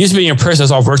used to be in person.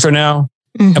 It's all virtual now.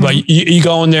 Mm-hmm. But you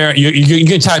go in there, you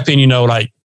can type in,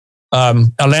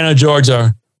 Atlanta,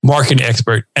 Georgia marketing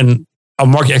expert, and a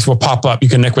marketing expert will pop up. You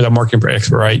connect with a marketing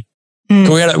expert, right?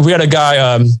 Mm. We had a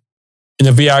guy in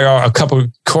the VIR a couple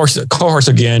cohorts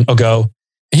ago.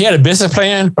 He had a business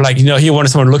plan, but like, he wanted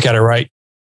someone to look at it, right?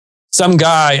 Some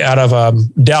guy out of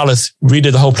Dallas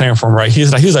redid the whole plan for him, right? He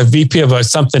was a VP of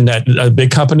a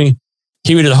big company.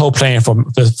 He redid the whole plan for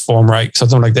him, right?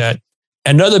 Something like that.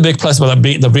 Another big plus about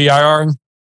the VIR,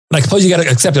 like suppose you got to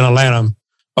accept in Atlanta.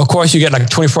 Of course, you get like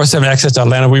 24/7 access to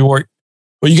Atlanta WeWork,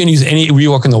 but you can use any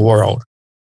WeWork in the world.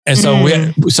 And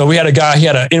so we had a guy, he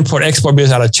had an import-export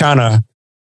business out of China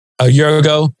a year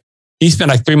ago. He spent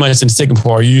like 3 months in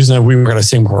Singapore using a WeWork out of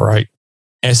Singapore, right?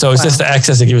 And so it's just the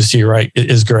access it gives to you, right? It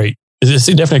is great. It's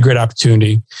definitely a great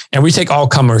opportunity. And we take all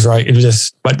comers, right?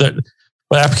 But the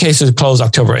application is closed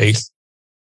October 8th.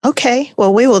 Okay.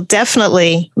 Well, we will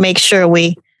definitely make sure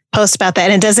we post about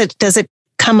that. And does it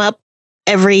come up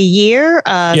every year?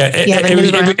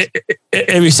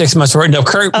 Every 6 months. Right now,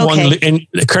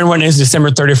 the current one is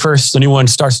December 31st. The new one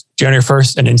starts January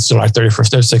 1st and ends July 31st.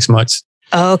 There's 6 months.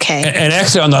 Okay. And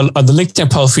actually, on the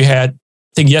LinkedIn post we had,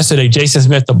 I think yesterday, Jason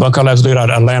Smith, the Bunker Labs leader out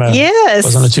of Atlanta,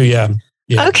 was on the too. Yeah.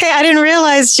 Okay, I didn't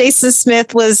realize Jason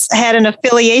Smith had an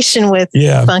affiliation with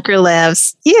Bunker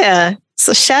Labs. Yeah.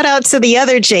 So shout out to the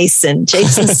other Jason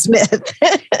Smith.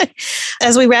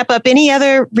 As we wrap up, any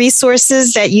other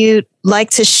resources that you'd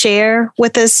like to share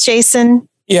with us, Jason?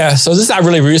 Yeah. So this is not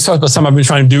really a resource, but something I've been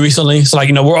trying to do recently. So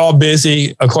we're all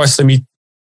busy. Of course, I'm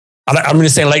going to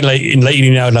say lately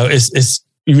now,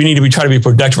 we need to try to be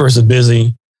productive versus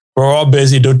busy. We're all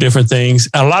busy, do different things.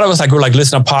 And a lot of us we're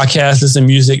listening to podcasts, listen to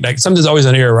music, something's always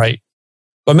in here, right?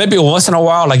 But maybe once in a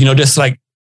while, just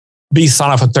be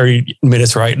silent for 30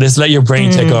 minutes, right? Just let your brain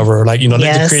take over. Let the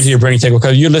creativity of your brain take over.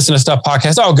 Because you listen to stuff,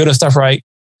 podcasts, all good and stuff, right?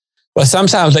 But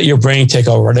sometimes let your brain take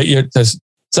over.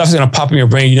 Stuff's going to pop in your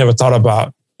brain you never thought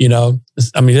about,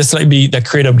 just be that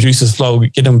creative juices flow,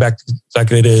 get them back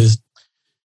like it is.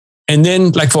 And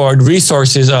then for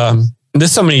resources,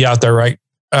 there's so many out there, right?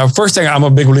 First thing, I'm a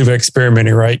big believer in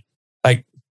experimenting, right?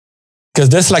 Because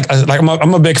this,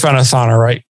 I'm a big fan of Asana,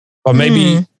 right? But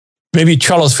maybe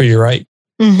Trello's for you, right?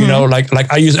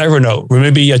 Mm-hmm. I use Evernote, or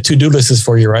maybe a to-do list is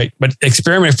for you, right? But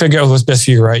experiment, figure out what's best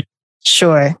for you, right?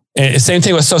 Sure. And same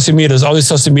thing with social media. There's all these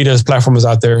social media platforms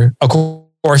out there. Of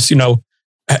course, I'm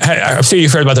sure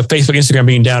you've heard about the Facebook, Instagram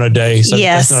being down a day. So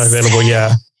that's not available.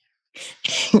 Yeah.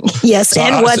 Yes. So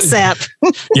and WhatsApp.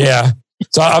 Yeah.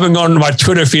 So I've been going to my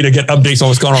Twitter feed to get updates on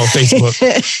what's going on Facebook.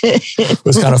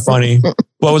 It's kind of funny.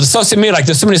 But with the social media,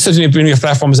 there's so many social media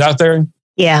platforms out there.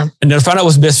 Yeah. And then find out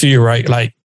what's best for you,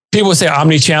 right? People say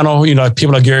omni-channel,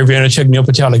 people like Gary Vaynerchuk, Neil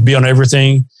Patel, be on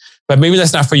everything. But maybe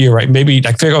that's not for you, right? Maybe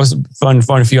figure out what's fun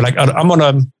for you.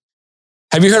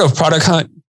 Have you heard of Product Hunt?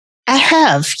 I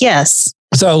have, yes.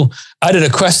 So I did a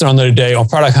question on the other day on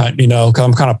Product Hunt,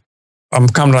 because I'm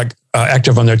kind of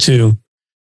active on there too.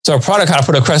 So Product Hunt, I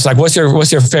put a question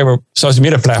what's your favorite social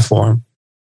media platform?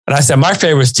 And I said, my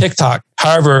favorite is TikTok.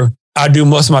 However, I do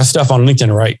most of my stuff on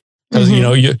LinkedIn, right? Because,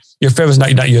 your favorite's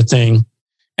not your thing.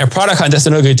 And Product Hunt, that's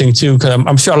another good thing too, because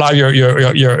I'm sure a lot of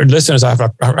your listeners have a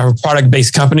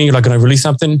product-based company, going to release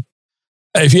something.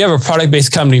 If you have a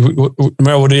product-based company,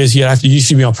 remember what it is, you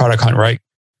should be on Product Hunt, right?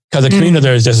 Because the community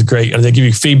there is just great. They give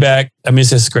you feedback. It's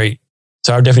just great.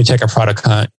 So I would definitely check out Product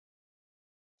Hunt.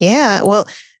 Yeah, well,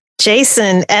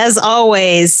 Jason, as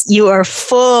always, you are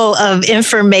full of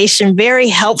information, very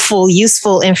helpful,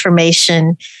 useful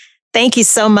information. Thank you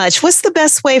so much. What's the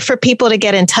best way for people to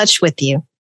get in touch with you?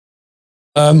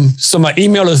 So my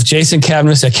email is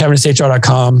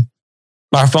jasoncavness@cavnesshr.com.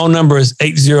 My phone number is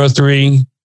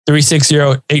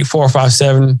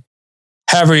 803-360-8457.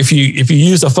 However, if you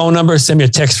use the phone number, send me a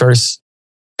text first.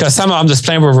 Because somehow I'm just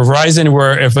playing with Verizon,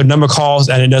 where if a number calls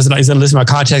and it doesn't listen to my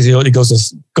contacts, it goes to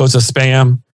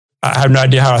spam. I have no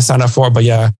idea how I signed up for it, but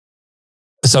yeah.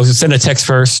 So send a text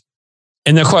first.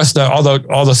 And then of course, all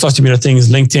the social media things,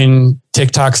 LinkedIn,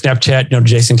 TikTok, Snapchat,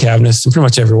 Jason Cavness, and pretty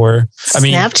much everywhere.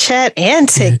 Snapchat and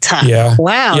TikTok. Yeah.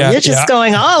 Wow. Yeah, you're just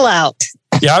going all out.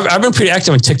 Yeah. I've been pretty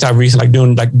active on TikTok recently,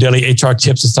 doing daily HR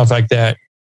tips and stuff like that.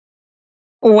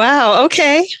 Wow.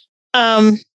 Okay.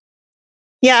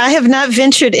 Yeah, I have not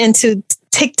ventured into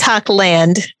TikTok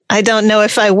land. I don't know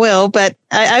if I will, but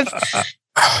I've...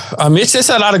 it's just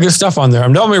a lot of good stuff on there.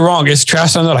 Don't get me wrong, it's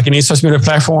trash on there like any social media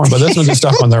platform, but there's some good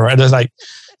stuff on there, right?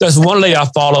 There's one lady I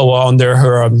follow on there.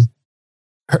 Her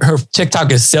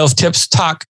TikTok is sales tips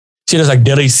talk. She does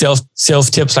daily sales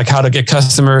tips, how to get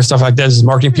customers, stuff like that. There's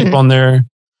marketing people on there.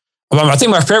 I think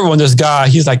my favorite one, this guy,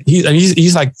 he's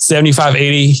 75,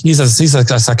 80. He's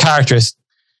a psychiatrist.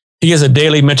 He has a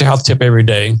daily mental health tip every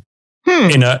day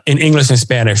in English and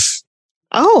Spanish.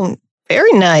 Oh,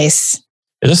 very nice.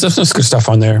 There's some good stuff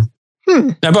on there.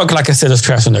 Now, but like I said, there's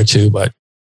trash in there too, but.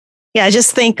 Yeah, I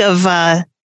just think of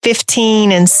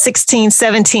 15 and 16,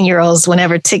 17-year-olds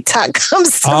whenever TikTok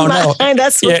comes to mind.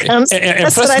 That's what comes. And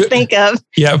that's what I think of.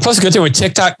 Yeah, plus the good thing with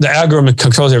TikTok, the algorithm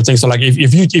controls everything. So like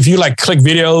if you like click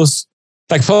videos,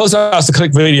 like suppose I was to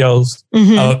click videos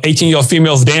of 18-year-old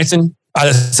females dancing,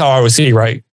 that's how I would see,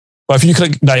 right? But if you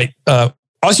click like,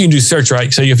 also you can do search,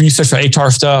 right? So if you search for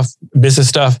HR stuff, business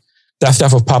stuff, that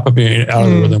stuff will pop up in your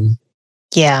algorithm.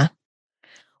 Yeah.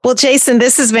 Well, Jason,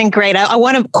 this has been great. I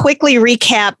want to quickly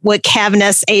recap what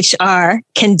Cavness HR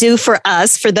can do for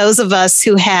us, for those of us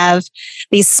who have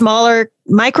these smaller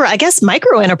micro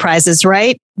enterprises,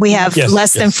 right? We have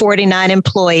less than 49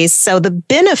 employees. So the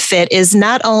benefit is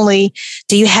not only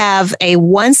do you have a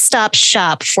one-stop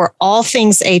shop for all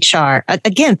things HR,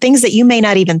 again, things that you may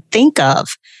not even think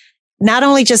of, not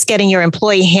only just getting your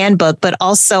employee handbook, but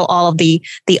also all of the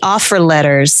offer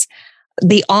letters,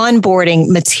 the onboarding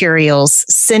materials,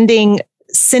 sending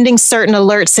certain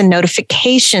alerts and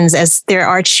notifications as there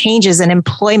are changes in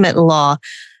employment law,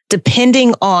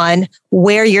 depending on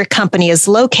where your company is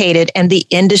located and the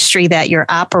industry that you're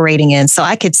operating in. So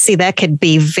I could see that could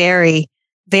be very,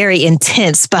 very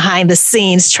intense behind the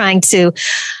scenes, trying to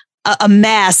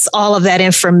amass all of that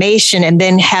information and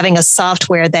then having a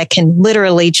software that can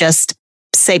literally just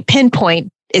say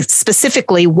pinpoint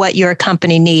specifically what your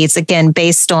company needs, again,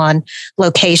 based on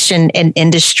location and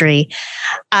industry.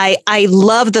 I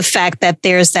love the fact that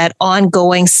there's that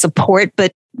ongoing support,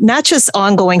 but not just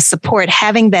ongoing support,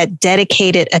 having that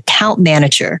dedicated account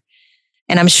manager.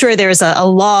 And I'm sure there's a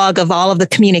log of all of the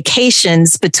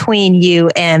communications between you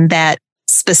and that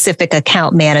specific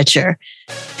account manager.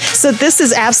 So this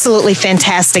is absolutely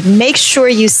fantastic. Make sure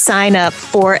you sign up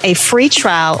for a free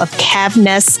trial of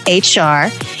Cavness HR.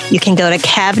 You can go to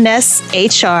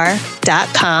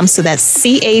cavnesshr.com. So that's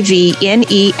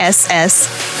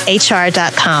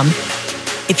CAVNESSHR.com.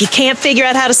 If you can't figure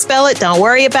out how to spell it, don't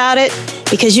worry about it,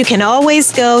 because you can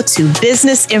always go to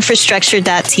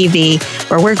businessinfrastructure.tv,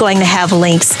 where we're going to have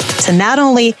links to not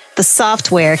only the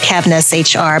software Cavness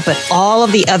HR, but all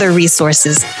of the other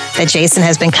resources that Jason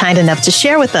has been kind enough to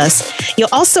share with us. You'll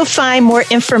also find more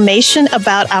information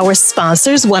about our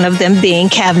sponsors, one of them being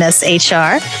Cavness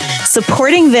HR.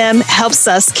 Supporting them helps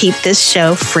us keep this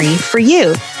show free for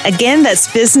you. Again, that's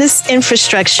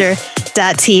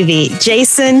businessinfrastructure.tv.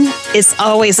 Jason, it's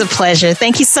always a pleasure.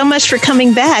 Thank you so much for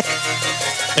coming back.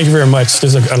 Thank you very much.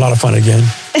 This is a lot of fun again.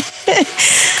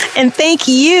 And thank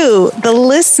you, the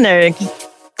listener.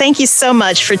 Thank you so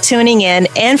much for tuning in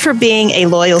and for being a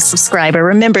loyal subscriber.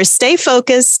 Remember, stay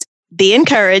focused, be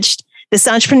encouraged. This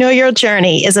entrepreneurial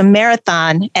journey is a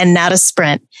marathon and not a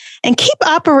sprint. And keep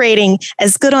operating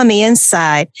as good on the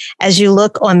inside as you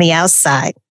look on the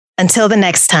outside. Until the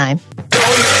next time. Don't you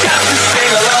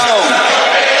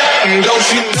know,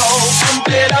 pump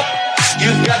it up.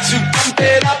 You've got to pump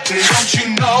it up. Don't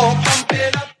you know, pump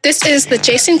it up. This is the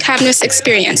Jason Cavness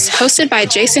Experience, hosted by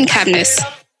Jason Cavness.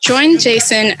 Join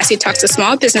Jason as he talks to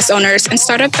small business owners and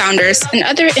startup founders and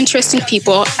other interesting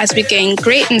people as we gain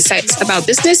great insights about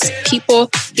business,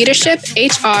 people, leadership,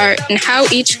 HR, and how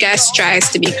each guest strives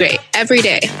to be great every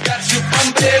day. Got to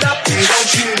pump it up.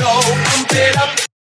 Don't you know, pump it up.